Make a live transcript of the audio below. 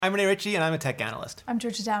I'm Renee Ritchie, and I'm a tech analyst. I'm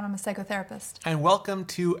Georgia Down, I'm a psychotherapist. And welcome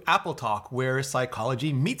to Apple Talk, where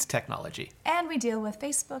psychology meets technology. And we deal with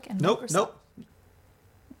Facebook and Nope.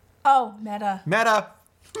 Oh, Meta. Meta.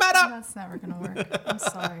 That's never gonna work. I'm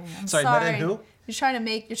sorry. Sorry, Meta and who? You're trying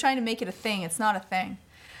to make it a thing. It's not a thing.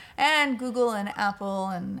 And Google and Apple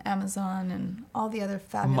and Amazon and all the other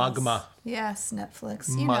fabulous. Magma. Yes, Netflix.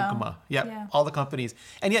 Magma. Yep. Yeah. All the companies.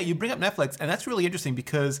 And yeah, you bring up Netflix, and that's really interesting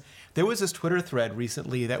because there was this Twitter thread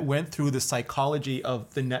recently that went through the psychology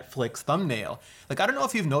of the Netflix thumbnail. Like, I don't know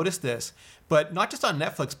if you've noticed this, but not just on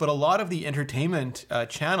Netflix, but a lot of the entertainment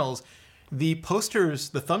channels, the posters,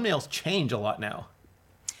 the thumbnails change a lot now.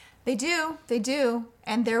 They do.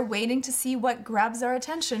 And they're waiting to see what grabs our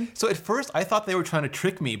attention. So at first, I thought they were trying to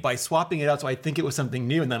trick me by swapping it out so I'd think it was something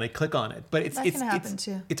new and then I'd click on it. But That can happen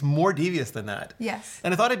too. It's more devious than that. Yes.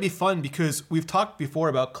 And I thought it'd be fun because we've talked before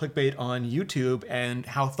about clickbait on YouTube and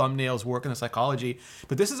how thumbnails work in the psychology.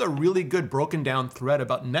 But this is a really good broken down thread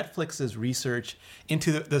about Netflix's research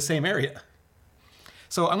into the same area.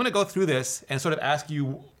 So I'm going to go through this and sort of ask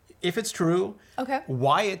you if it's true, okay,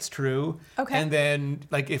 why it's true, okay, and then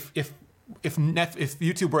like if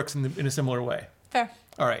YouTube works in a similar way. Fair.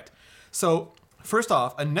 All right. So first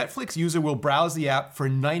off, a Netflix user will browse the app for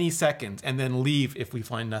 90 seconds and then leave if we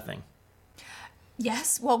find nothing.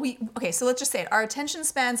 Yes. Well, so let's just say it. Our attention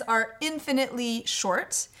spans are infinitely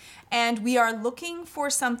short, and we are looking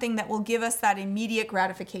for something that will give us that immediate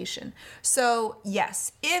gratification. So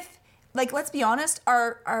yes, let's be honest,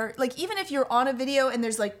 even if you're on a video and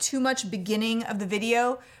there's like too much beginning of the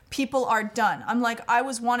video, people are done. I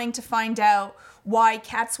was wanting to find out why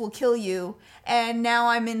cats will kill you, and now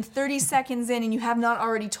I'm in 30 seconds in and you have not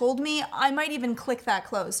already told me, I might even click that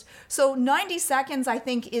closed. So 90 seconds, I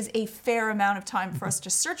think, is a fair amount of time for us to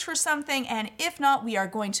search for something, and if not, we are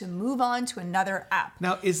going to move on to another app.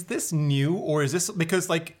 Now, is this new, or is this, because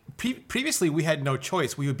previously we had no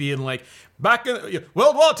choice. We would be in back in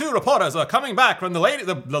World War II reporters are coming back from the lads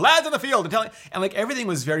in the field and everything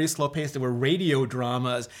was very slow paced. There were radio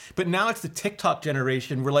dramas, but now it's the TikTok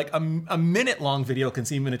generation where a minute long video can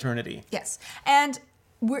seem an eternity. Yes, and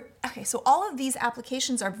so all of these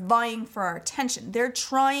applications are vying for our attention. They're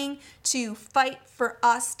trying to fight for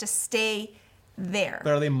us to stay there.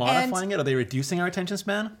 But are they modifying it? Are they reducing our attention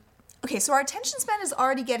span? Okay, so our attention span is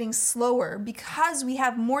already getting slower because we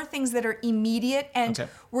have more things that are immediate, and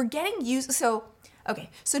we're getting used. So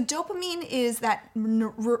dopamine is that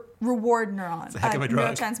reward neuron, it's a heck of a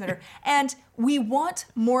drug. Neurotransmitter, and we want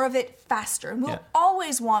more of it faster. We'll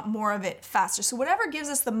always want more of it faster. So whatever gives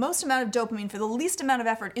us the most amount of dopamine for the least amount of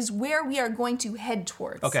effort is where we are going to head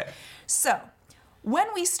towards. Okay. So when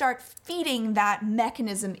we start feeding that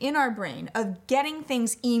mechanism in our brain of getting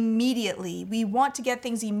things immediately, we want to get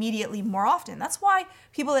things immediately more often. That's why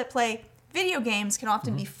people that play video games can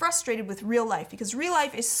often be frustrated with real life, because real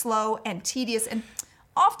life is slow and tedious and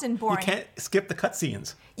often boring. You can't skip the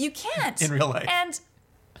cutscenes. You can't. In real life. And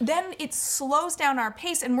then it slows down our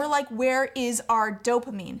pace, and we're like, where is our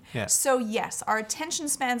dopamine? Yeah. So yes, our attention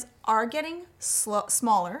spans are getting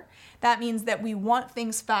smaller. That means that we want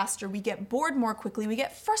things faster, we get bored more quickly, we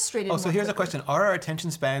get frustrated more quickly. So here's a question. Are our attention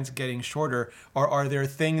spans getting shorter, or are there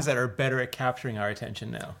things that are better at capturing our attention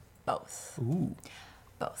now? Both. Ooh.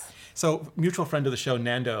 Both. So, mutual friend of the show,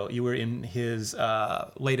 Nando, you were in his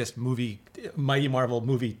latest movie, Mighty Marvel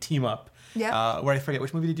movie Team Up. Yeah. Where I forget,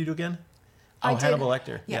 which movie did you do again? I did. Hannibal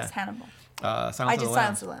Lecter. Yes, yeah. Hannibal. Silence I of did the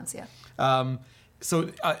Silence of the Lambs, yeah. So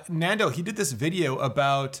Nando, he did this video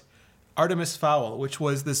about Artemis Fowl, which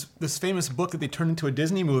was this famous book that they turned into a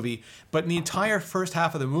Disney movie. But in the entire first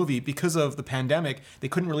half of the movie, because of the pandemic, they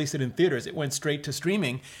couldn't release it in theaters. It went straight to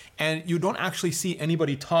streaming. And you don't actually see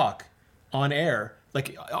anybody talk on air.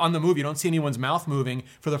 On the movie, you don't see anyone's mouth moving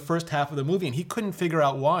for the first half of the movie. And he couldn't figure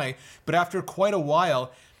out why. But after quite a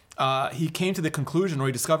while, he came to the conclusion, or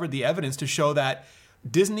he discovered the evidence to show that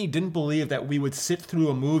Disney didn't believe that we would sit through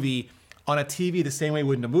a movie on a TV the same way we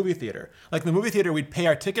would in a movie theater. Like in the movie theater, we'd pay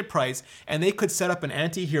our ticket price, and they could set up an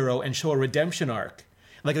anti-hero and show a redemption arc.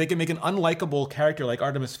 Like they could make an unlikable character like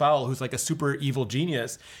Artemis Fowl, who's like a super evil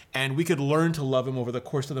genius, and we could learn to love him over the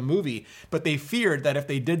course of the movie. But they feared that if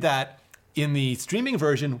they did that in the streaming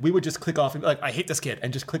version, we would just click off and be like, I hate this kid,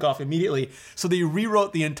 and just click off immediately. So they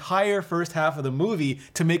rewrote the entire first half of the movie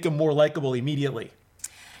to make him more likable immediately.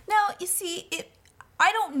 Now, you see,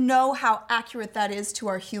 I don't know how accurate that is to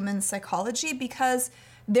our human psychology, because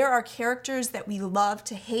there are characters that we love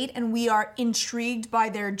to hate, and we are intrigued by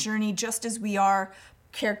their journey just as we are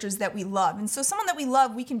characters that we love. And so someone that we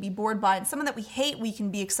love, we can be bored by, and someone that we hate, we can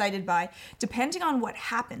be excited by, depending on what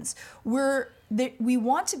happens. We're we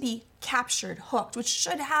want to be captured, hooked, which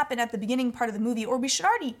should happen at the beginning part of the movie, or we should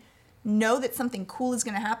already know that something cool is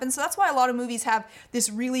going to happen. So that's why a lot of movies have this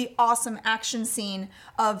really awesome action scene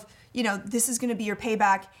of, this is going to be your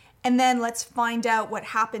payback. And then let's find out what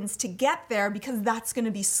happens to get there, because that's going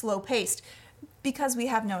to be slow paced because we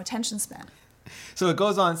have no attention span. So it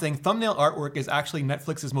goes on saying thumbnail artwork is actually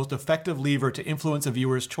Netflix's most effective lever to influence a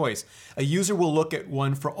viewer's choice. A user will look at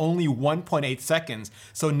one for only 1.8 seconds,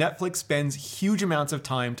 so Netflix spends huge amounts of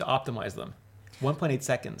time to optimize them. 1.8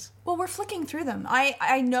 seconds. Well, we're flicking through them.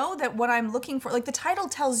 I know that what I'm looking for, like the title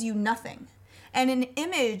tells you nothing. And an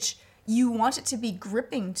image, you want it to be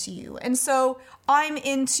gripping to you. And so I'm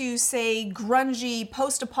into, say, grungy,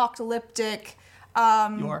 post-apocalyptic, You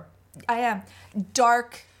are? I am,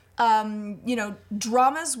 dark,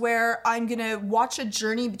 dramas where I'm going to watch a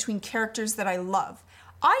journey between characters that I love.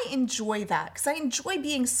 I enjoy that because I enjoy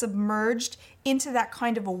being submerged into that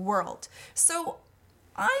kind of a world. So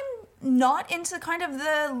I'm not into kind of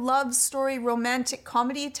the love story, romantic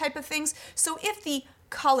comedy type of things. So if the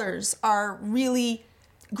colors are really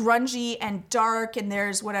grungy and dark and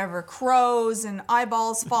there's whatever, crows and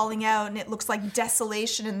eyeballs falling out and it looks like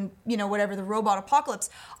desolation and, whatever, the robot apocalypse,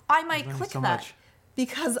 I might click that. Much.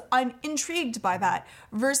 Because I'm intrigued by that,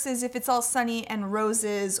 versus if it's all sunny and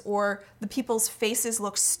roses or the people's faces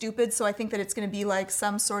look stupid, so I think that it's going to be like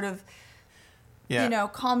some sort of,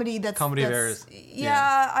 comedy that's... Comedy of errors.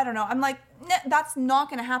 Yeah, I don't know. I'm like, that's not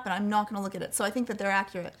going to happen. I'm not going to look at it. So I think that they're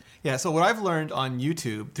accurate. Yeah, so what I've learned on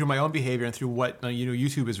YouTube, through my own behavior and through what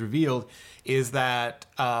YouTube has revealed, is that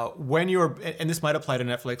when you're, and this might apply to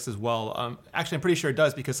Netflix as well, actually I'm pretty sure it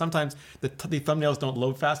does, because sometimes the thumbnails don't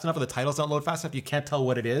load fast enough or the titles don't load fast enough, you can't tell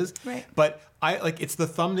what it is. Right. But it's the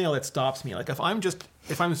thumbnail that stops me. Like if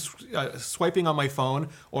I'm swiping on my phone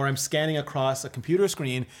or I'm scanning across a computer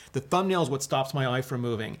screen, the thumbnail is what stops my eye from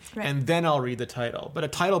moving. Right. And then I'll read the title. But a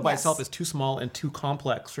title by itself is too small and too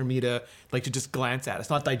complex for me to just glance at. It's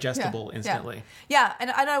not digestible instantly. Yeah,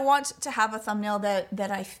 and I want to have a thumbnail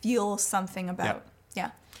that I feel something about.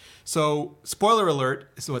 Yeah. So, spoiler alert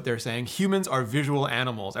is what they're saying. Humans are visual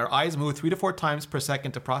animals. Our eyes move 3 to 4 times per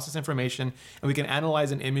second to process information, and we can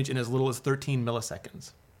analyze an image in as little as 13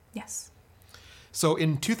 milliseconds. Yes. So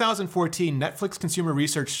in 2014, Netflix consumer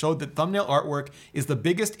research showed that thumbnail artwork is the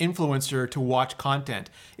biggest influencer to watch content,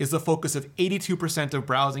 is the focus of 82% of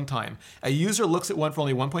browsing time. A user looks at one for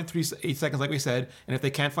only 1.38 seconds, like we said, and if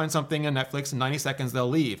they can't find something on Netflix in 90 seconds, they'll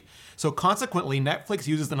leave. So consequently, Netflix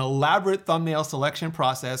uses an elaborate thumbnail selection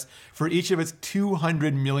process for each of its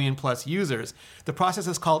 200 million plus users. The process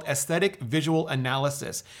is called aesthetic visual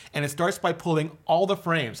analysis, and it starts by pulling all the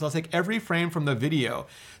frames. So they'll take every frame from the video.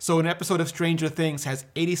 So an episode of Stranger Things has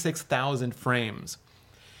 86,000 frames.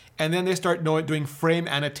 And then they start doing frame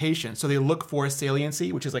annotation. So they look for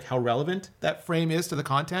saliency, which is like how relevant that frame is to the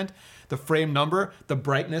content, the frame number, the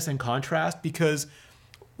brightness and contrast, because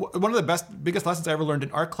one of the biggest lessons I ever learned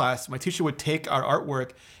in art class, my teacher would take our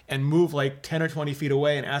artwork and move like 10 or 20 feet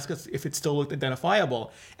away and ask us if it still looked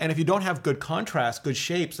identifiable. And if you don't have good contrast, good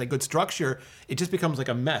shapes, like good structure, it just becomes like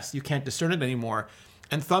a mess. You can't discern it anymore.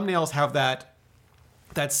 And thumbnails have that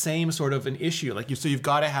same sort of an issue. So you've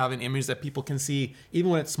got to have an image that people can see, even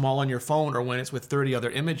when it's small on your phone or when it's with 30 other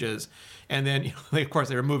images. And then, of course,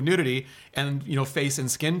 they remove nudity and, face and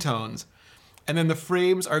skin tones. And then the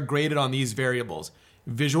frames are graded on these variables.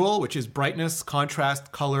 Visual, which is brightness,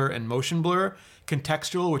 contrast, color, and motion blur.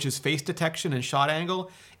 Contextual, which is face detection and shot angle.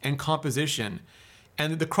 And composition.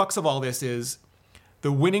 And the crux of all this is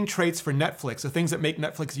the winning traits for Netflix, the things that make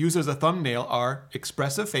Netflix use as a thumbnail, are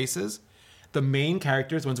expressive faces, the main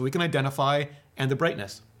characters, ones we can identify, and the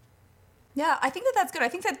brightness. Yeah, I think that's good. I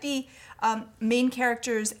think that the main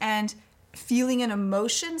characters and feeling an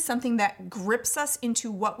emotion, something that grips us into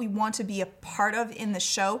what we want to be a part of in the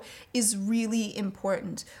show, is really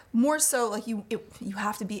important. More so, it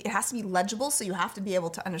has to be legible, so you have to be able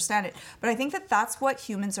to understand it. But I think that that's what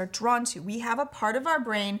humans are drawn to. We have a part of our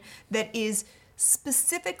brain that is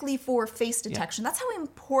specifically for face detection. That's how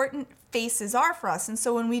important faces are for us. And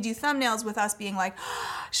so when we do thumbnails with us being like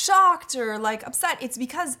shocked or like upset, it's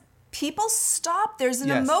because people stop. There's an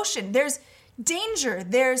emotion. There's danger.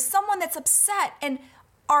 There's someone that's upset. And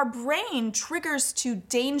our brain triggers to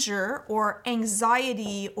danger or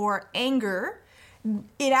anxiety or anger.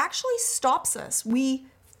 It actually stops us. We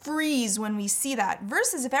freeze when we see that.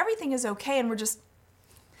 Versus if everything is okay and we're just...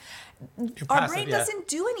 Our brain doesn't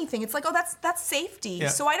do anything. It's like, oh, that's safety. Yeah.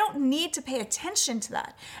 So I don't need to pay attention to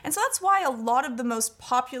that. And so that's why a lot of the most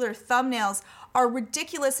popular thumbnails are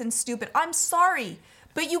ridiculous and stupid. I'm sorry,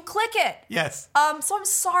 but you click it. Yes. So I'm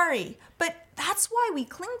sorry. But that's why we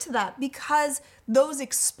cling to that, because those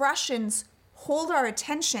expressions hold our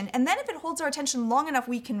attention. And then if it holds our attention long enough,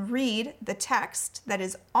 we can read the text that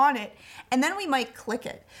is on it, and then we might click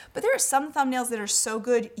it. But there are some thumbnails that are so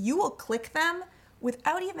good, you will click them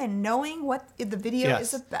without even knowing what the video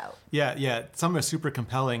is about. Yeah. Some are super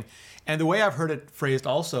compelling. And the way I've heard it phrased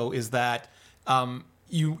also is that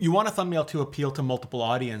you want a thumbnail to appeal to multiple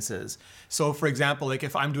audiences. So for example, like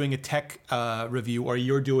if I'm doing a tech review or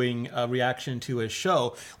you're doing a reaction to a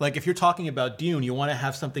show, like if you're talking about Dune, you want to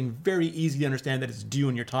have something very easy to understand that it's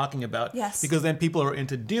Dune you're talking about. Yes. Because then people who are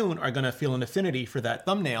into Dune are going to feel an affinity for that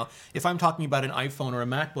thumbnail. If I'm talking about an iPhone or a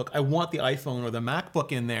MacBook, I want the iPhone or the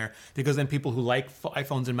MacBook in there because then people who like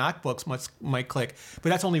iPhones and MacBooks might click. But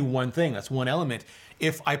that's only one thing. That's one element.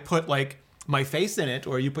 If I put like my face in it,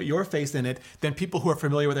 or you put your face in it, then people who are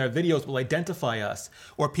familiar with our videos will identify us,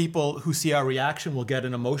 or people who see our reaction will get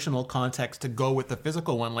an emotional context to go with the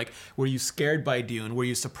physical one. Like, were you scared by Dune? Were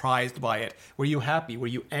you surprised by it? Were you happy? Were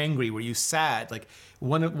you angry? Were you sad? Like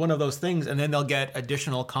one of those things, and then they'll get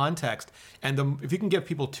additional context. And if you can give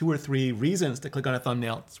people 2 or 3 reasons to click on a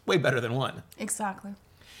thumbnail, it's way better than one. Exactly.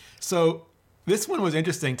 So this one was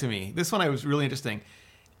interesting to me. This one was really interesting.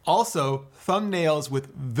 Also, thumbnails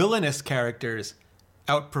with villainous characters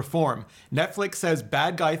outperform. Netflix says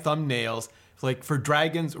bad guy thumbnails, like for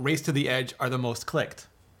Dragons, Race to the Edge, are the most clicked.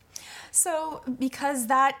 So, because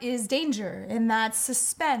that is danger, and that's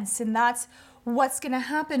suspense, and that's what's going to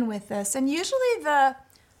happen with this. And usually the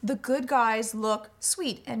good guys look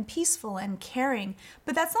sweet and peaceful and caring,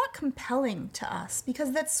 but that's not compelling to us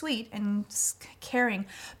because that's sweet and caring.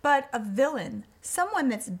 But a villain, someone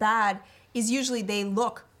that's bad, is usually they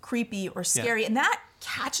look creepy or scary, and that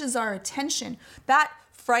catches our attention. That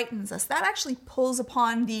frightens us. That actually pulls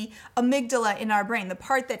upon the amygdala in our brain, the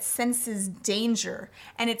part that senses danger,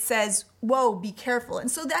 and it says, whoa, be careful. And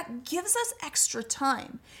so that gives us extra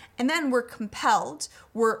time. And then we're compelled,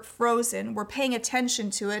 we're frozen, we're paying attention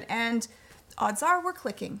to it, and odds are we're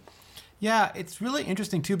clicking. Yeah, it's really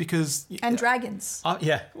interesting too because... And dragons.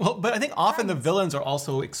 Yeah, well, but I think often the villains are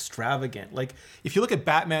also extravagant. Like, if you look at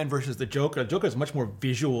Batman versus the Joker is much more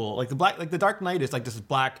visual. Like the Dark Knight is like this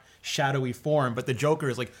black, shadowy form, but the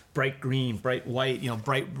Joker is like bright green, bright white,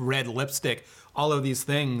 bright red lipstick, all of these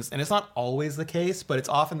things. And it's not always the case, but it's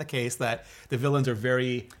often the case that the villains are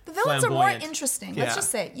very The villains are more flamboyant. interesting. Yeah. Let's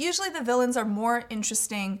just say it. Usually the villains are more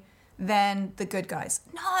interesting than the good guys.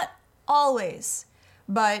 Not always.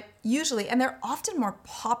 But usually, and they're often more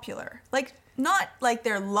popular. Like, not like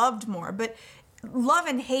they're loved more, but love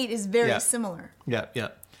and hate is very similar. Yeah.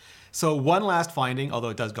 So one last finding, although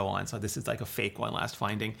it does go on, so this is like a fake one last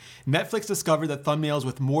finding. Netflix discovered that thumbnails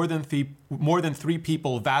with more than 3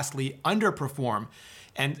 people vastly underperform.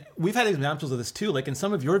 And we've had examples of this too. Like in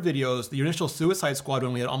some of your videos, the initial Suicide Squad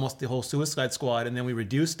one, we had almost the whole Suicide Squad, and then we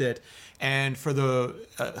reduced it. And for the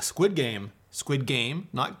Squid Game,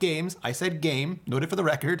 not games. I said game, noted for the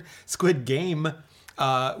record. Squid Game,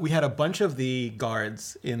 we had a bunch of the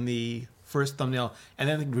guards in the first thumbnail, and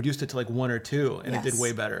then reduced it to like 1 or 2, and it did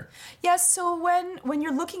way better. Yes, so when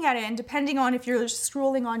you're looking at it, and depending on if you're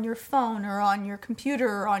scrolling on your phone or on your computer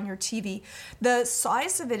or on your TV, the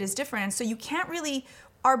size of it is different. And so you can't really,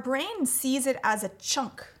 our brain sees it as a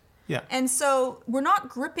chunk. Yeah. And so we're not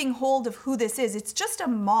gripping hold of who this is. It's just a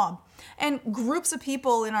mob. And groups of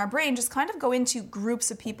people in our brain just kind of go into groups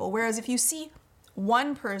of people. Whereas if you see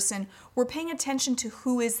one person, we're paying attention to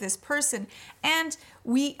who is this person. And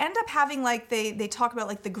we end up having, like, they talk about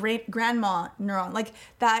like the grandma neuron, like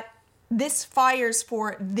that this fires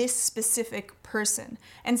for this specific person.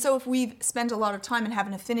 And so if we spend a lot of time and have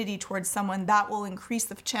an affinity towards someone, that will increase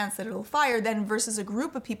the chance that it'll fire then versus a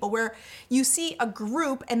group of people where you see a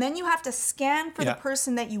group and then you have to scan for the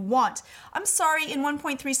person that you want. I'm sorry, in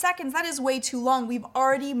 1.3 seconds, that is way too long. We've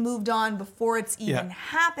already moved on before it's even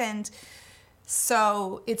happened.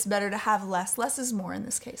 So it's better to have less. Less is more in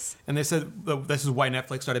this case. And they said this is why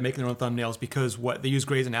Netflix started making their own thumbnails, because they use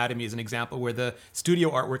Grey's Anatomy as an example where the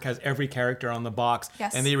studio artwork has every character on the box,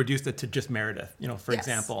 and they reduced it to just Meredith, for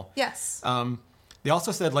example. Yes. They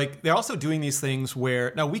also said, like, they're also doing these things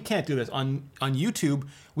where, now we can't do this. On YouTube,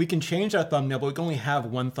 we can change our thumbnail, but we can only have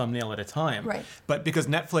one thumbnail at a time. Right. But because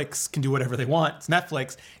Netflix can do whatever they want, it's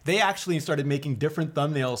Netflix, they actually started making different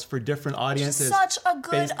thumbnails for different audiences. Such a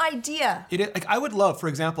good idea. It is, like, I would love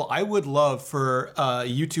for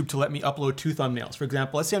YouTube to let me upload 2 thumbnails. For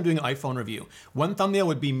example, let's say I'm doing an iPhone review. One thumbnail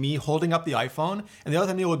would be me holding up the iPhone, and the other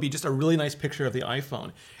thumbnail would be just a really nice picture of the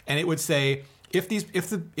iPhone. And it would say,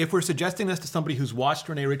 if we're suggesting this to somebody who's watched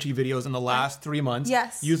Rene Ritchie videos in the last 3 months,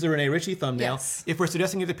 use the Rene Ritchie thumbnail. Yes. If we're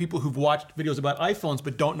suggesting it to people who've watched videos about iPhones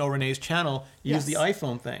but don't know Rene's channel, use the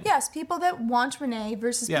iPhone thing. Yes, people that want Rene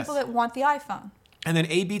versus people that want the iPhone. and then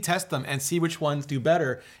A/B test them and see which ones do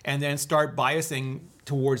better, and then start biasing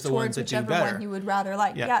towards the ones that do better. Whichever one you would rather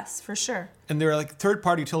like. Yeah. Yes, for sure. And there are like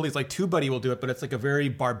third-party utilities like TubeBuddy will do it, but it's like a very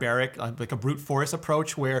barbaric, like a brute force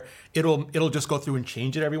approach where it'll just go through and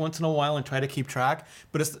change it every once in a while and try to keep track.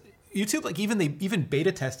 But it's YouTube, like even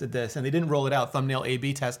beta tested this and they didn't roll it out, thumbnail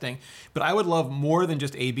A/B testing. But I would love more than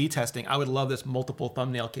just A/B testing. I would love this multiple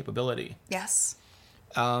thumbnail capability. Yes.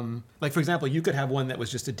 Like for example, you could have one that was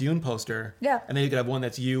just a Dune poster. Yeah. And then you could have one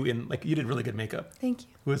that's you in, like, you did really good makeup. Thank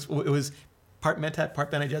you. It was part Mentat,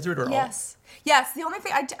 part Bene Gesserit, or all? Yes. Yes. The only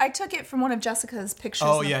thing I took it from one of Jessica's pictures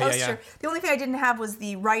in the poster. The only thing I didn't have was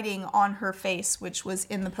the writing on her face, which was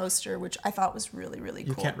in the poster, which I thought was really, really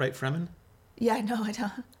cool. You can't write Fremen? Yeah, no, I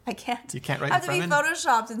don't. I can't. You can't write I have to be Fremen?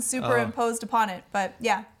 photoshopped and superimposed upon it, but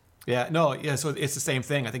yeah. Yeah, no, yeah. So it's the same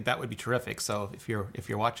thing. I think that would be terrific. So if you're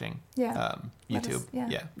watching, YouTube,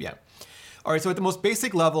 yeah. All right. So at the most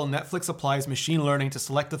basic level, Netflix applies machine learning to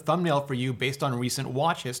select a thumbnail for you based on recent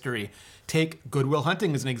watch history. Take Good Will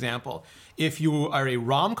Hunting as an example. If you are a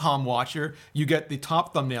rom-com watcher, you get the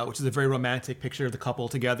top thumbnail, which is a very romantic picture of the couple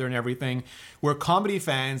together and everything. Where comedy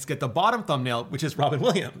fans get the bottom thumbnail, which is Robin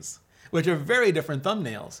Williams, which are very different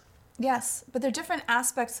thumbnails. Yes, but they're different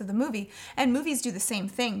aspects of the movie. And movies do the same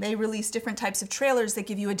thing. They release different types of trailers that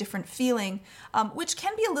give you a different feeling, which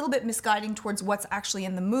can be a little bit misguiding towards what's actually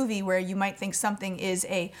in the movie, where you might think something is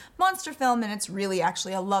a monster film and it's really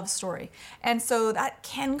actually a love story. And so that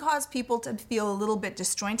can cause people to feel a little bit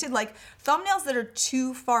disjointed. Like thumbnails that are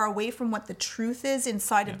too far away from what the truth is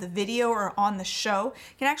inside of the video or on the show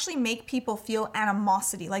can actually make people feel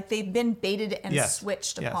animosity, like they've been baited and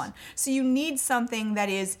switched upon. So you need something that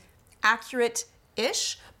is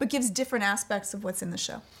accurate-ish, but gives different aspects of what's in the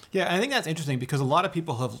show. Yeah, and I think that's interesting because a lot of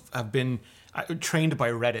people have been trained by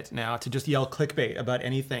Reddit now to just yell clickbait about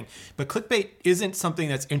anything. But clickbait isn't something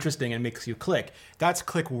that's interesting and makes you click. That's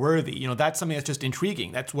click-worthy. You know, that's something that's just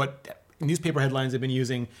intriguing. That's what newspaper headlines have been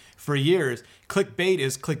using for years. Clickbait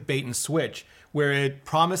is clickbait and switch, where it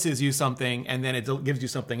promises you something and then it gives you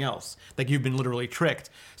something else. Like you've been literally tricked.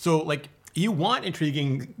 So like, you want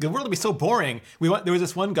intriguing. The world would be so boring. There was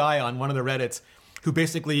this one guy on one of the Reddits who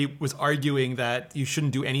basically was arguing that you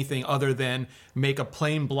shouldn't do anything other than make a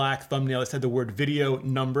plain black thumbnail that said the word video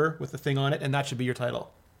number with the thing on it, and that should be your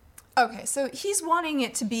title. Okay, so he's wanting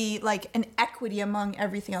it to be like an equity among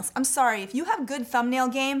everything else. I'm sorry, if you have good thumbnail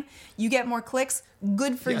game, you get more clicks,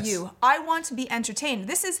 good for you. I want to be entertained.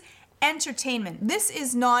 This is entertainment. This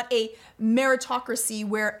is not a meritocracy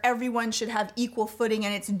where everyone should have equal footing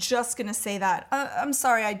and it's just going to say that. I'm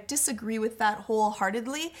sorry, I disagree with that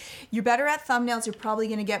wholeheartedly. You're better at thumbnails, you're probably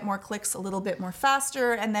going to get more clicks a little bit more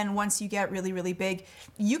faster, and then once you get really, really big,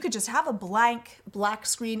 you could just have a blank black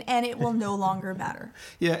screen and it will no longer matter.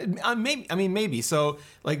 Yeah, maybe. So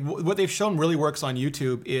like what they've shown really works on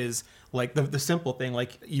YouTube is like the simple thing,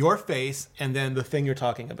 like your face and then the thing you're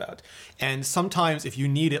talking about. And sometimes if you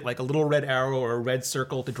need it, like a little red arrow or a red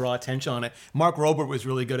circle to draw attention on it. Mark Rober was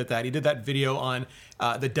really good at that. He did that video on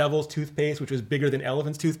the devil's toothpaste, which was bigger than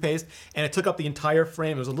elephant's toothpaste. And it took up the entire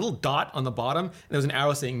frame. There was a little dot on the bottom and there was an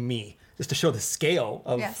arrow saying me, just to show the scale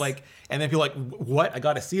of like, and then people are like, what? I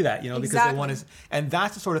got to see that, you know, because they want to, and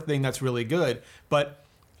that's the sort of thing that's really good. But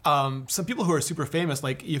some people who are super famous,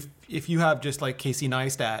 like if you have just like Casey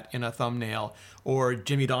Neistat in a thumbnail or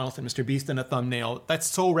Jimmy Donaldson, Mr. Beast in a thumbnail, that's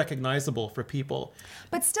so recognizable for people.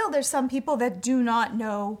 But still, there's some people that do not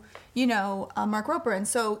know, Mark Rober. And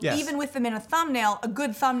so even with them in a thumbnail, a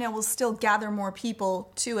good thumbnail will still gather more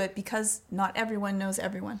people to it because not everyone knows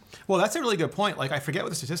everyone. Well, that's a really good point. Like, I forget what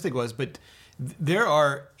the statistic was, but there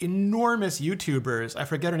are enormous YouTubers. I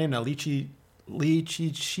forget her name now, Li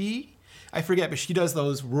Chi. I forget, but she does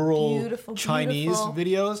those rural Chinese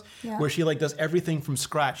videos where she like does everything from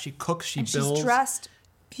scratch. She cooks, she builds. She's dressed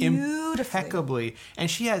beautifully. Impeccably. And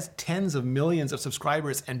she has tens of millions of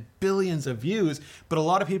subscribers and billions of views, but a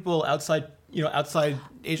lot of people outside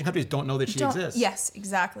Asian countries don't know that she exists. Yes,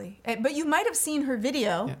 exactly. But you might have seen her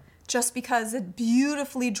video just because a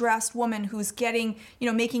beautifully dressed woman who's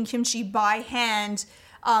making kimchi by hand,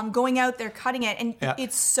 going out there cutting it, and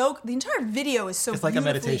it's so, the entire video is so, it's like a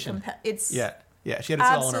meditation. She had it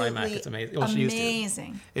all on her iMac. It's amazing. Well, amazing. She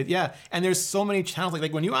used to. And there's so many channels.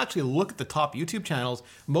 Like when you actually look at the top YouTube channels,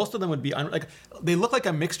 most of them would be they look like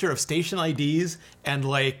a mixture of station IDs and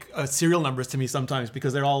like serial numbers to me sometimes,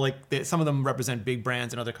 because they're all like some of them represent big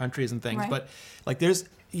brands in other countries and things. Right. But like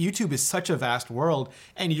YouTube is such a vast world,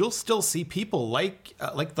 and you'll still see people like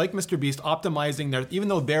Mr. Beast optimizing even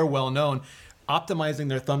though they're well known, optimizing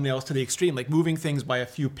their thumbnails to the extreme, like moving things by a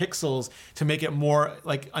few pixels to make it more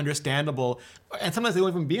like understandable. And sometimes they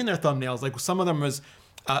won't even be in their thumbnails. Like some of them was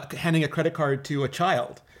handing a credit card to a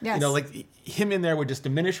child. Yes. You know, like him in there would just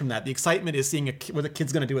diminish from that. The excitement is seeing what the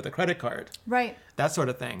kid's going to do with a credit card. Right. That sort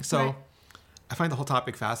of thing. So Right. I find the whole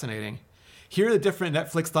topic fascinating. Here are the different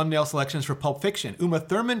Netflix thumbnail selections for Pulp Fiction. Uma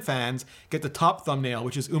Thurman fans get the top thumbnail,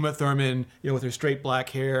 which is Uma Thurman, with her straight black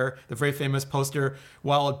hair, the very famous poster,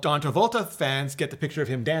 while John Travolta fans get the picture of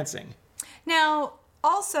him dancing. Now,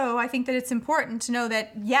 also, I think that it's important to know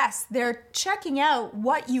that, yes, they're checking out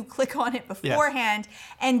what you click on it beforehand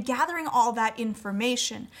and gathering all that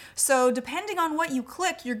information. So depending on what you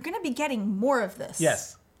click, you're going to be getting more of this.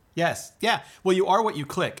 Yes. Yes. Yeah. Well, you are what you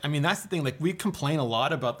click. I mean, that's the thing. Like, we complain a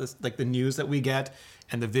lot about this, like the news that we get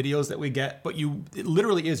and the videos that we get, but it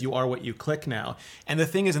literally is, you are what you click now. And the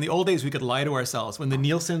thing is, in the old days, we could lie to ourselves. When the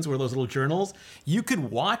Nielsen's were those little journals, you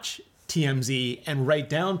could watch TMZ and write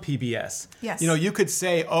down PBS. Yes. You could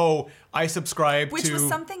say, oh, I subscribe to... Which was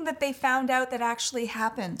something that they found out that actually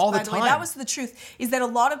happened. All the by the way. time. That was the truth, is that a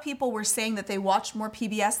lot of people were saying that they watched more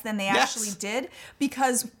PBS than they actually did,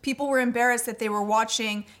 because people were embarrassed that they were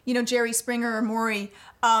watching, Jerry Springer or Maury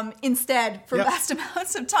instead for vast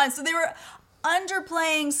amounts of time. So they were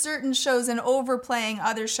underplaying certain shows and overplaying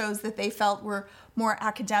other shows that they felt were more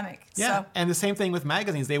academic. Yeah, So. and the same thing with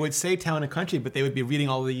magazines. They would say Town and Country, but they would be reading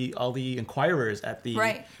all the Inquirers at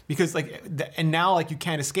the because and now you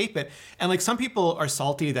can't escape it. And some people are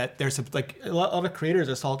salty that there's a lot of creators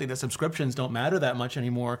are salty that subscriptions don't matter that much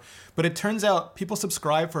anymore. But it turns out people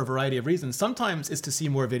subscribe for a variety of reasons. Sometimes it's to see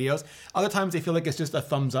more videos. Other times they feel like it's just a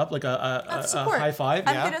thumbs up, like a high five.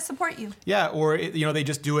 I'm going to support you. Yeah, or they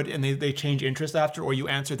just do it and they change interest after, or you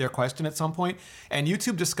answer their question at some point. And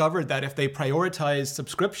YouTube discovered that if they prioritize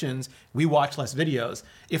subscriptions, we watch less videos.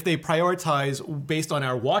 If they prioritize based on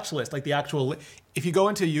our watch list, like the actual, if you go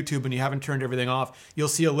into YouTube and you haven't turned everything off, you'll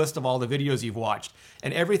see a list of all the videos you've watched.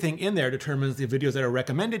 And everything in there determines the videos that are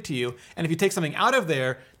recommended to you. And if you take something out of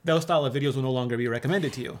there, those style of videos will no longer be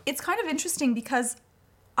recommended to you. It's kind of interesting because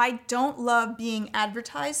I don't love being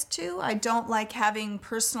advertised to. I don't like having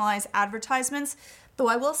personalized advertisements, though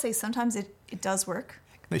I will say sometimes it does work.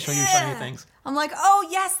 They show you shiny things. I'm like, oh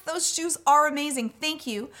yes, those shoes are amazing. Thank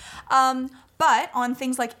you. But on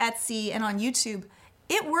things like Etsy and on YouTube,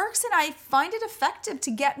 it works, and I find it effective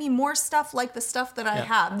to get me more stuff like the stuff that I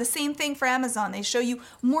have. The same thing for Amazon. They show you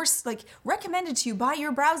more, recommended to you by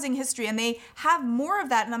your browsing history, and they have more of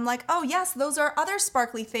that. And I'm like, oh yes, those are other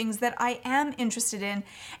sparkly things that I am interested in.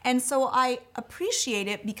 And so I appreciate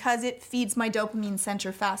it because it feeds my dopamine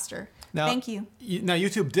center faster. Now, thank you. Now,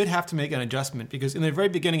 YouTube did have to make an adjustment because in the very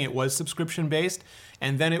beginning it was subscription-based,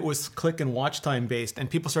 and then it was click and watch time-based, and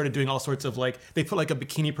people started doing all sorts of they put a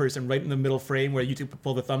bikini person right in the middle frame where YouTube could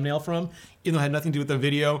pull the thumbnail from, even though it had nothing to do with the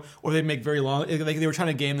video, or they'd make very long, they were trying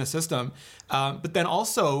to game the system. But then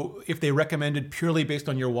also, if they recommended purely based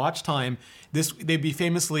on your watch time, they'd be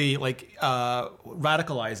famously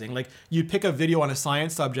radicalizing. You'd pick a video on a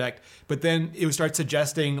science subject, but then it would start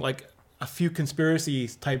suggesting a few conspiracy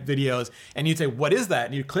type videos, and you'd say, what is that?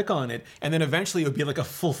 And you'd click on it, and then eventually it would be a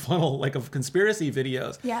full funnel of conspiracy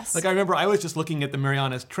videos. Yes. I remember I was just looking at the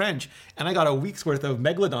Marianas Trench, and I got a week's worth of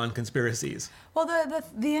Megalodon conspiracies. Well,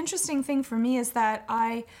 the interesting thing for me is that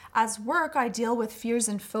as work, I deal with fears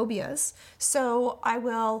and phobias. So I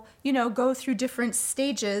will, go through different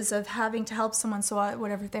stages of having to help someone. So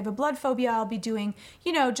whatever, if they have a blood phobia, I'll be doing,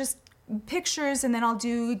 just pictures, and then I'll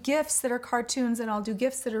do GIFs that are cartoons, and I'll do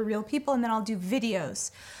GIFs that are real people, and then I'll do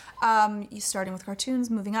videos. Starting with cartoons,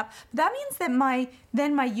 moving up. That means that my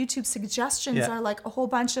YouTube suggestions are a whole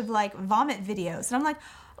bunch of vomit videos, and I'm like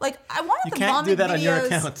I wanted the vomit videos. You can't do that on your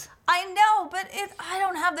account. I know, but I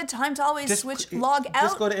don't have the time to always log out.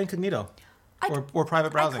 Just go to incognito or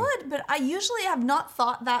private browsing. I could, but I usually have not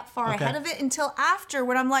thought that far ahead of it until after,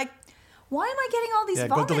 when I'm like, why am I getting all these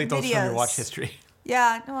vomit videos? Go delete those from your watch history.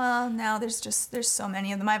 Yeah, well, now there's so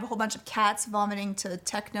many of them. I have a whole bunch of cats vomiting to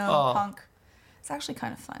techno punk. It's actually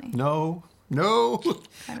kind of funny. No.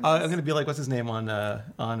 I'm gonna be what's his name on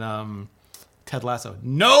Ted Lasso?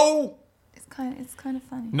 No. It's kind of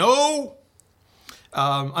funny. No.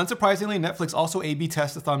 Unsurprisingly, Netflix also A/B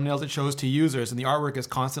tests the thumbnails it shows to users, and the artwork is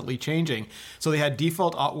constantly changing. So they had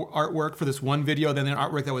default artwork for this one video, then an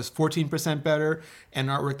artwork that was 14% better, and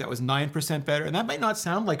an artwork that was 9% better. And that might not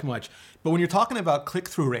sound like much, but when you're talking about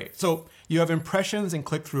click-through rate, so you have impressions and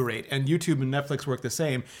click-through rate, and YouTube and Netflix work the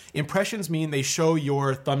same. Impressions mean they show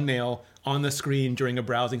your thumbnail on the screen during a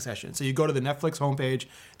browsing session. So you go to the Netflix homepage,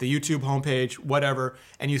 the YouTube homepage, whatever,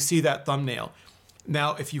 and you see that thumbnail.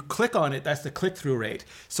 Now, if you click on it, that's the click-through rate.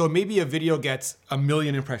 So maybe a video gets 1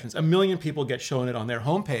 million impressions. 1 million people get shown it on their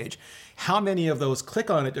homepage. How many of those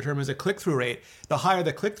click on it determines a click-through rate. The higher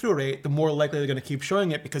the click-through rate, the more likely they're going to keep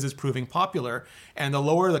showing it because it's proving popular. And the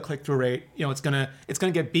lower the click-through rate, it's going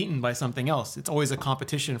to get beaten by something else. It's always a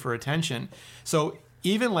competition for attention. So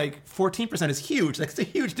even like 14% is huge. That's a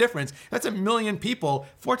huge difference. That's 1 million people.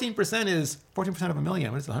 14% is 14% of 1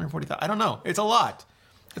 million. What is it, 140,000? I don't know. It's a lot.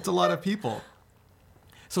 It's a lot of people.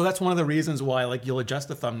 So that's one of the reasons why you'll adjust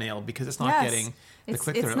the thumbnail because it's not getting the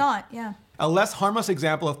click-through. It's not, yeah. A less harmless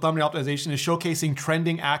example of thumbnail optimization is showcasing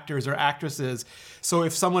trending actors or actresses. So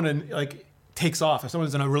if someone takes off, if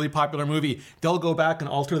someone's in a really popular movie, they'll go back and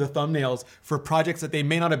alter the thumbnails for projects that they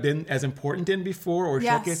may not have been as important in before or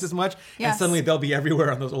showcased as much, and suddenly they'll be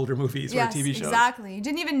everywhere on those older movies or TV shows. Exactly. You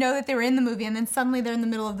didn't even know that they were in the movie, and then suddenly they're in the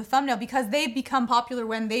middle of the thumbnail because they've become popular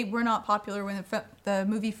when they were not popular when the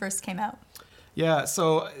movie first came out. Yeah,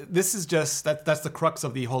 so this is just, that's the crux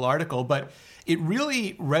of the whole article, but it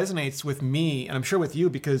really resonates with me, and I'm sure with you,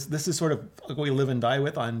 because this is sort of what we live and die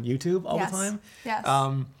with on YouTube all the time. Yes.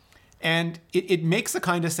 And it makes the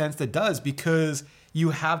kind of sense that does, because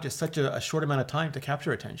you have just such a short amount of time to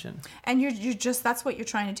capture attention. And you're just, that's what you're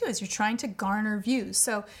trying to do, is you're trying to garner views.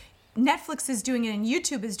 So Netflix is doing it and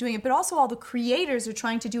YouTube is doing it, but also all the creators are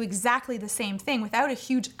trying to do exactly the same thing without a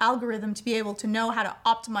huge algorithm to be able to know how to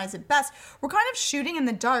optimize it best. We're kind of shooting in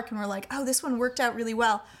the dark and we're like, oh, this one worked out really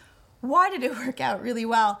well. Why did it work out really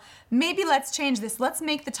well? Maybe let's change this. Let's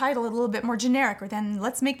make the title a little bit more generic, or then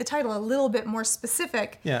let's make the title a little bit more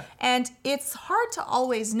specific. Yeah. And it's hard to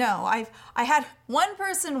always know. I had one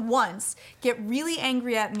person once get really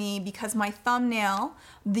angry at me because my thumbnail,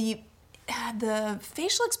 the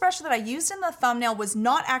facial expression that I used in the thumbnail was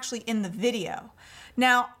not actually in the video.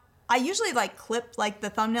 Now, I usually clip the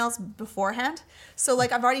thumbnails beforehand. So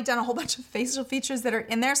I've already done a whole bunch of facial features that are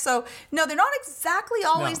in there. So no, they're not exactly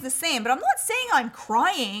always the same, but I'm not saying I'm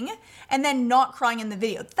crying and then not crying in the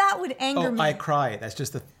video. That would anger me. I cry. That's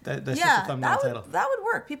just the thumbnail title. That would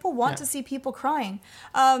work. People want to see people crying.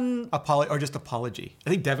 Or just apology.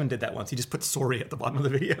 I think Devin did that once. He just put sorry at the bottom of the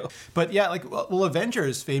video. But yeah,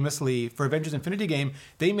 Avengers famously, for Avengers Infinity Game,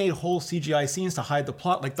 they made whole CGI scenes to hide the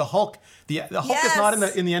plot. Like the Hulk. The Hulk is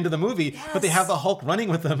not in the end of the movie, but they have the Hulk running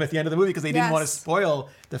with them at the end of the movie because they didn't want to spoil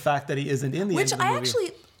the fact that he isn't in the end of the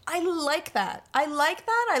movie. I like that. I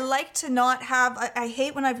like to not have... I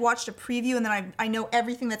hate when I've watched a preview and then I know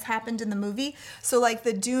everything that's happened in the movie. So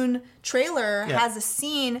the Dune trailer has a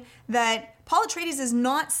scene that Paul Atreides is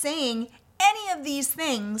not saying any of these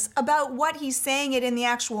things about what he's saying it in the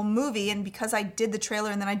actual movie. And because I did the trailer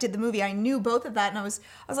and then I did the movie, I knew both of that. And I was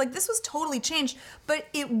like, this was totally changed. But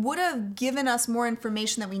it would have given us more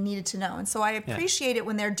information that we needed to know. And so I appreciate it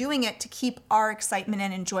when they're doing it to keep our excitement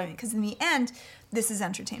and enjoyment. Because in the end, this is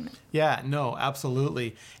entertainment. Yeah, no,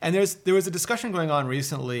 absolutely. And there was a discussion going on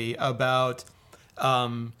recently about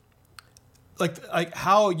how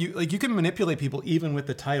you can manipulate people even with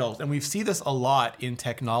the titles, and we see this a lot in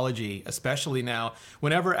technology, especially now.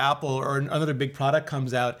 Whenever Apple or another big product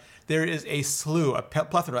comes out, there is a slew, a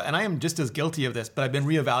plethora, and I am just as guilty of this, but I've been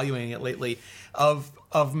reevaluating it lately, of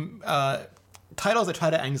titles that try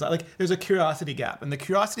to anxiety. There's a curiosity gap, and the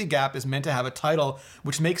curiosity gap is meant to have a title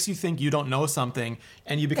which makes you think you don't know something,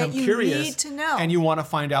 and you become curious need to know. and you want to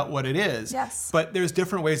find out what it is. Yes. But there's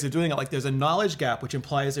different ways of doing it. There's a knowledge gap, which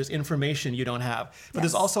implies there's information you don't have. But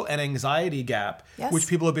there's also an anxiety gap, which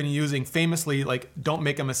people have been using famously, don't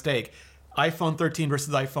make a mistake. iPhone 13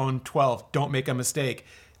 versus iPhone 12, don't make a mistake.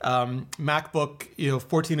 MacBook,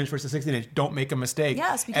 14-inch versus 16-inch, don't make a mistake.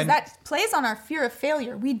 Yes, because that plays on our fear of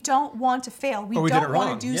failure. We don't want to fail. We don't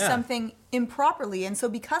want to do something improperly. And so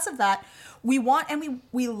because of that, we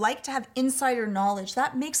like to have insider knowledge.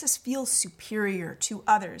 That makes us feel superior to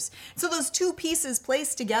others. So those two pieces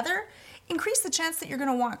placed together increase the chance that you're going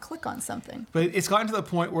to want to click on something. But it's gotten to the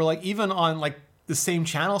point where even on the same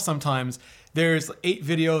channel sometimes, there's 8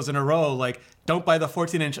 videos in a row, don't buy the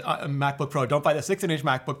 14-inch MacBook Pro. Don't buy the 16-inch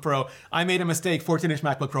MacBook Pro. I made a mistake, 14-inch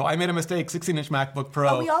MacBook Pro. I made a mistake, 16-inch MacBook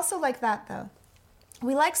Pro. But we also like that, though.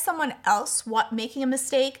 We like someone else making a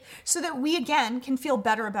mistake so that we, again, can feel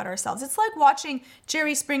better about ourselves. It's like watching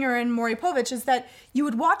Jerry Springer and Maury Povich, is that you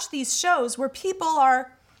would watch these shows where people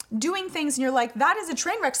are doing things and you're like, that is a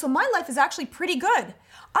train wreck, so my life is actually pretty good.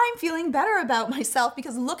 I'm feeling better about myself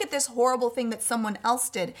because look at this horrible thing that someone else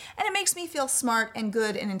did. And it makes me feel smart and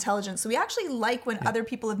good and intelligent. So we actually like when other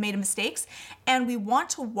people have made mistakes, and we want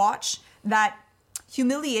to watch that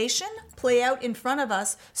humiliation play out in front of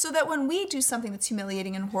us so that when we do something that's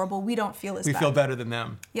humiliating and horrible, we don't feel as We bad. feel better than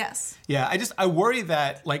them. Yes. Yeah, I worry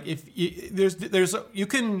that like if you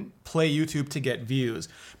can play YouTube to get views,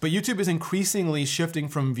 but YouTube is increasingly shifting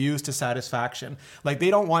from views to satisfaction. Like they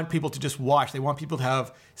don't want people to just watch; they want people to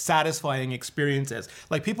have satisfying experiences.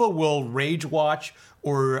 Like people will rage watch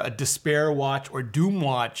or despair watch or doom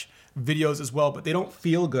watch videos as well, but they don't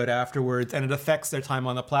feel good afterwards, and it affects their time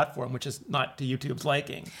on the platform, which is not to YouTube's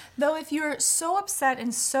liking. Though if you're so upset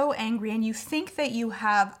and so angry and you think that you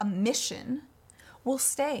have a mission, well,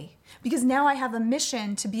 stay. Because now I have a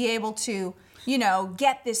mission to be able to,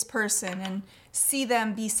 get this person and see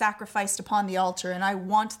them be sacrificed upon the altar, and I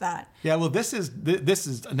want that. Yeah, well, this is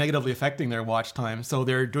negatively affecting their watch time. So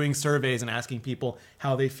they're doing surveys and asking people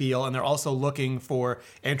how they feel, and they're also looking for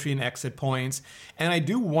entry and exit points. And I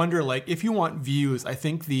do wonder, like, if you want views, I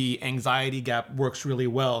think the anxiety gap works really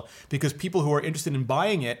well because people who are interested in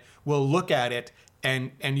buying it will look at it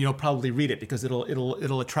and probably read it because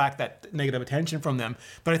it'll attract that negative attention from them.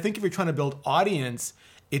 But I think if you're trying to build audience,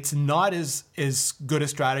 it's not as good a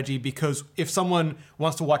strategy because if someone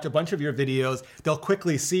wants to watch a bunch of your videos, they'll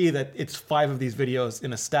quickly see that it's 5 of these videos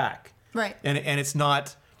in a stack. Right. And it's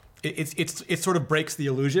not, it sort of breaks the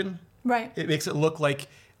illusion. Right. It makes it look like,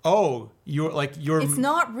 you're it's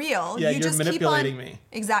not real. Yeah, you're just manipulating me.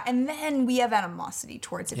 Exactly. And then we have animosity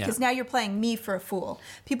towards it because now you're playing me for a fool.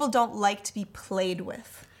 People don't like to be played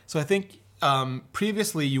with. So I think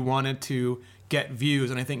previously you wanted to get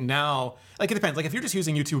views, and I think now, like, it depends. Like if you're just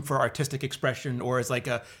using YouTube for artistic expression or as like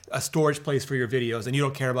a storage place for your videos and you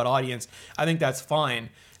don't care about audience, I think that's fine.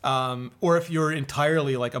 Or if you're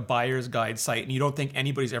entirely like a buyer's guide site and you don't think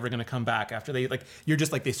anybody's ever going to come back after you're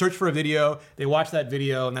just like, they search for a video, they watch that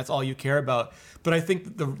video, and that's all you care about. But I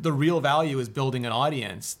think the real value is building an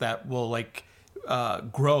audience that will like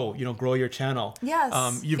grow your channel.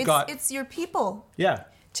 Yes. It's your people. Yeah.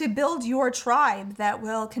 To build your tribe that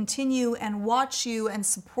will continue and watch you and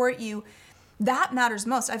support you. That matters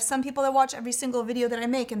most. I have some people that watch every single video that I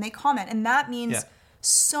make and they comment, and that means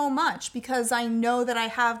so much because I know that I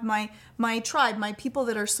have my tribe, my people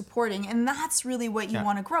that are supporting, and that's really what you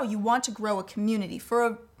want to grow. You want to grow a community.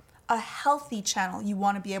 For a healthy channel, you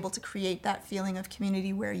want to be able to create that feeling of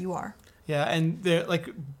community where you are. Yeah, and like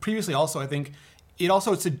previously also, I think it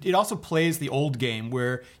also plays the old game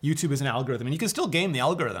where YouTube is an algorithm, and you can still game the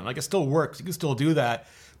algorithm. Like it still works. You can still do that.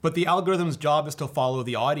 But the algorithm's job is to follow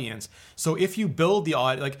the audience. So if you build the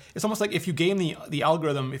audience, like it's almost like if you game the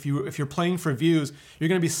algorithm, if you're playing for views, you're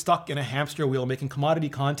going to be stuck in a hamster wheel making commodity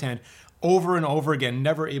content over and over again,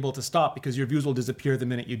 never able to stop because your views will disappear the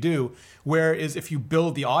minute you do. Whereas if you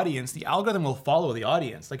build the audience, the algorithm will follow the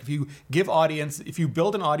audience. Like if you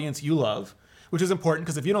build an audience you love, which is important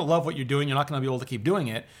because if you don't love what you're doing, you're not going to be able to keep doing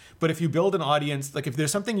it. But if you build an audience, like if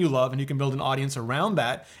there's something you love and you can build an audience around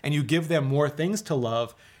that and you give them more things to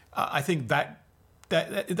love, I think that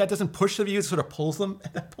doesn't push the views, it sort of pulls them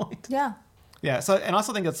at that point. Yeah. Yeah. So, and I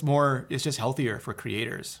also think it's just healthier for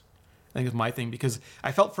creators. I think it's my thing because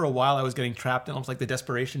I felt for a while I was getting trapped in almost like the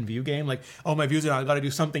desperation view game. Like, oh, my views are down, I got to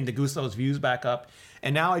do something to goose those views back up.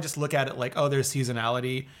 And now I just look at it like, oh, there's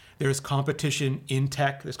seasonality. There's competition in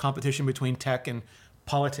tech. There's competition between tech and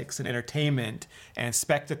politics and entertainment and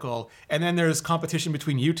spectacle. And then there's competition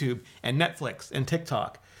between YouTube and Netflix and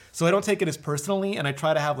TikTok. So I don't take it as personally, and I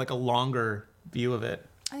try to have like a longer view of it.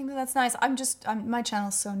 I think that's nice. My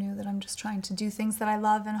channel's so new that I'm just trying to do things that I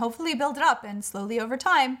love and hopefully build it up, and slowly over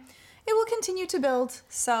time it will continue to build.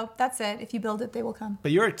 So that's it. If you build it, they will come.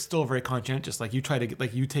 But you're still very conscientious. Like you try to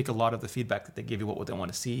you take a lot of the feedback that they give you, what they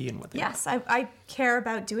want to see and what they Yes, I care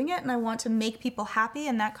about doing it, and I want to make people happy,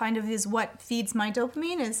 and that kind of is what feeds my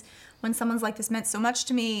dopamine. Is when someone's like, this meant so much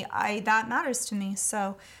to me, that matters to me.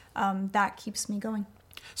 So that keeps me going.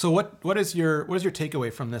 So what is your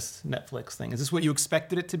takeaway from this Netflix thing? Is this what you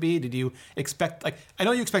expected it to be? Did you expect, like, I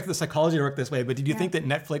know you expected the psychology to work this way, but did you think that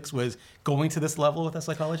Netflix was going to this level with the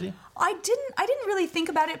psychology? I didn't really think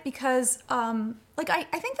about it because I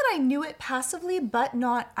think that I knew it passively but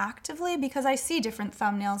not actively because I see different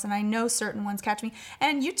thumbnails and I know certain ones catch me.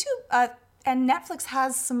 And YouTube and Netflix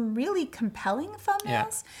has some really compelling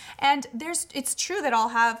thumbnails. Yeah. And it's true that I'll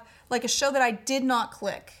have like a show that I did not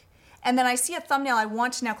click. And then I see a thumbnail I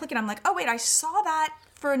want to now click, and I'm like, oh, wait, I saw that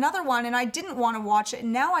for another one, and I didn't want to watch it,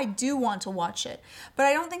 and now I do want to watch it. But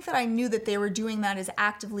I don't think that I knew that they were doing that as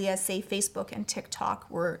actively as, say, Facebook and TikTok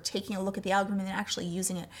were taking a look at the algorithm and actually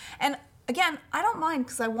using it. And again, I don't mind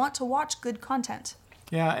because I want to watch good content.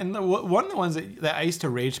 Yeah, and one of the ones that I used to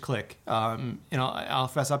rage click, I'll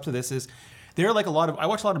fess up to this, is They're like I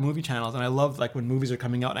watch a lot of movie channels, and I love like when movies are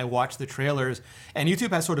coming out and I watch the trailers. And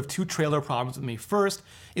YouTube has sort of two trailer problems with me. First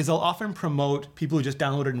is they'll often promote people who just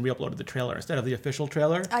downloaded and re-uploaded the trailer instead of the official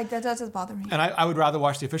trailer. That does bother me. And I would rather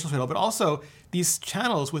watch the official trailer. But also these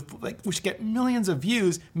channels which get millions of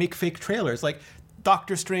views make fake trailers. Like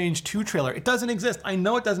Doctor Strange 2 trailer. It doesn't exist. I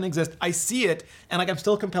know it doesn't exist. I see it, and like I'm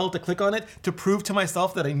still compelled to click on it to prove to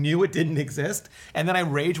myself that I knew it didn't exist. And then I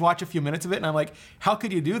rage watch a few minutes of it, and I'm like, how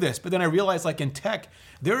could you do this? But then I realized, like in tech,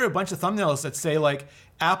 there are a bunch of thumbnails that say like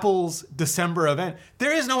Apple's December event.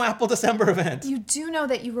 There is no Apple December event. You do know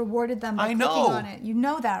that you rewarded them by clicking on it. You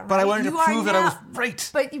know that, right? But I wanted to prove that I was right.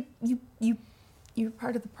 But you're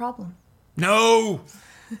part of the problem. No.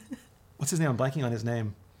 What's his name? I'm blanking on his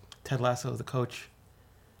name. Ted Lasso, the coach.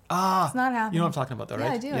 It's not happening. You know what I'm talking about, though, right?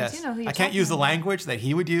 Yeah, I do. Yes. I do know who you're I can't talking use the about. language that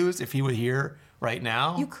he would use if he were here right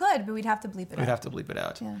now. You could, but we'd have to bleep it out. We'd have to bleep it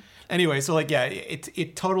out. Yeah. Anyway, so like, yeah,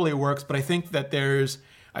 it totally works. But I think that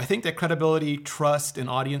credibility, trust, and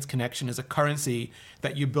audience connection is a currency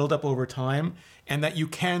that you build up over time and that you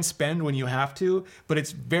can spend when you have to, but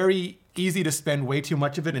it's very easy to spend way too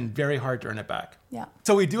much of it and very hard to earn it back. Yeah.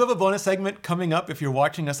 So we do have a bonus segment coming up if you're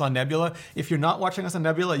watching us on Nebula. If you're not watching us on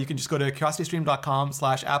Nebula, you can just go to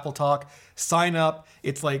curiositystream.com/AppleTalk, sign up.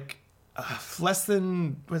 It's like less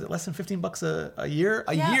than $15 a year?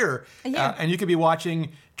 A year. And you could be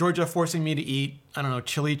watching Georgia forcing me to eat, I don't know,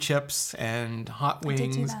 chili chips and hot I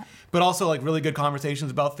did do wings, that. but also like really good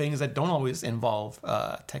conversations about things that don't always involve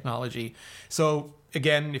technology. So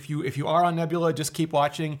again, if you are on Nebula, just keep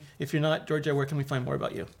watching. If you're not, Georgia, where can we find more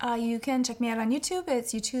about you? You can check me out on YouTube.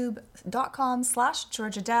 It's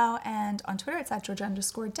youtube.com/GeorgiaDow, and on Twitter, it's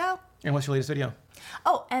 @Georgia_Dow. And what's your latest video?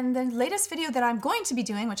 Oh, and the latest video that I'm going to be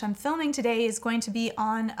doing, which I'm filming today, is going to be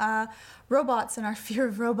on robots and our fear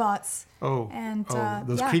of robots.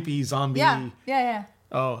 Those creepy zombie. Yeah.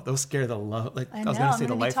 Oh, those scare the love. Like I was know, going to I'm say the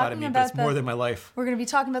gonna be life out of talking me, but it's about more the- than my life. We're going to be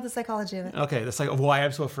talking about the psychology of it. Okay, that's like why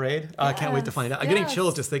I'm so afraid. I can't wait to find out. I'm getting Yes.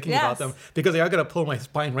 chills just thinking about them because they are going to pull my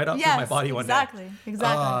spine right up through my body one day.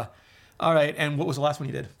 Exactly. All right, and what was the last one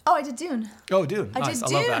you did? Oh, I did Dune. Oh, Dune. I Nice. did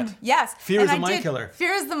Dune. I love that. Yes. Fear is a mind killer.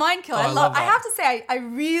 Fear is the mind killer. Oh, I love that. I have to say, I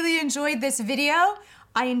really enjoyed this video.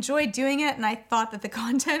 I enjoyed doing it, and I thought that the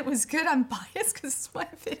content was good. I'm biased because it's my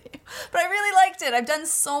video, but I really liked it. I've done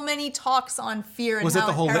so many talks on fear and Was how it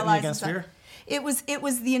the whole litany paralyzes against us. fear? It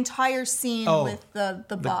was the entire scene with the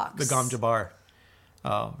box. The Gom Jabbar.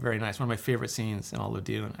 Oh, very nice. One of my favorite scenes in all of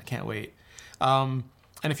Dune. I can't wait.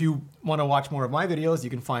 And if you want to watch more of my videos,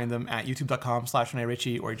 you can find them at youtube.com/Rene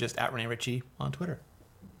Ritchie or just @Rene Ritchie on Twitter.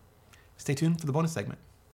 Stay tuned for the bonus segment.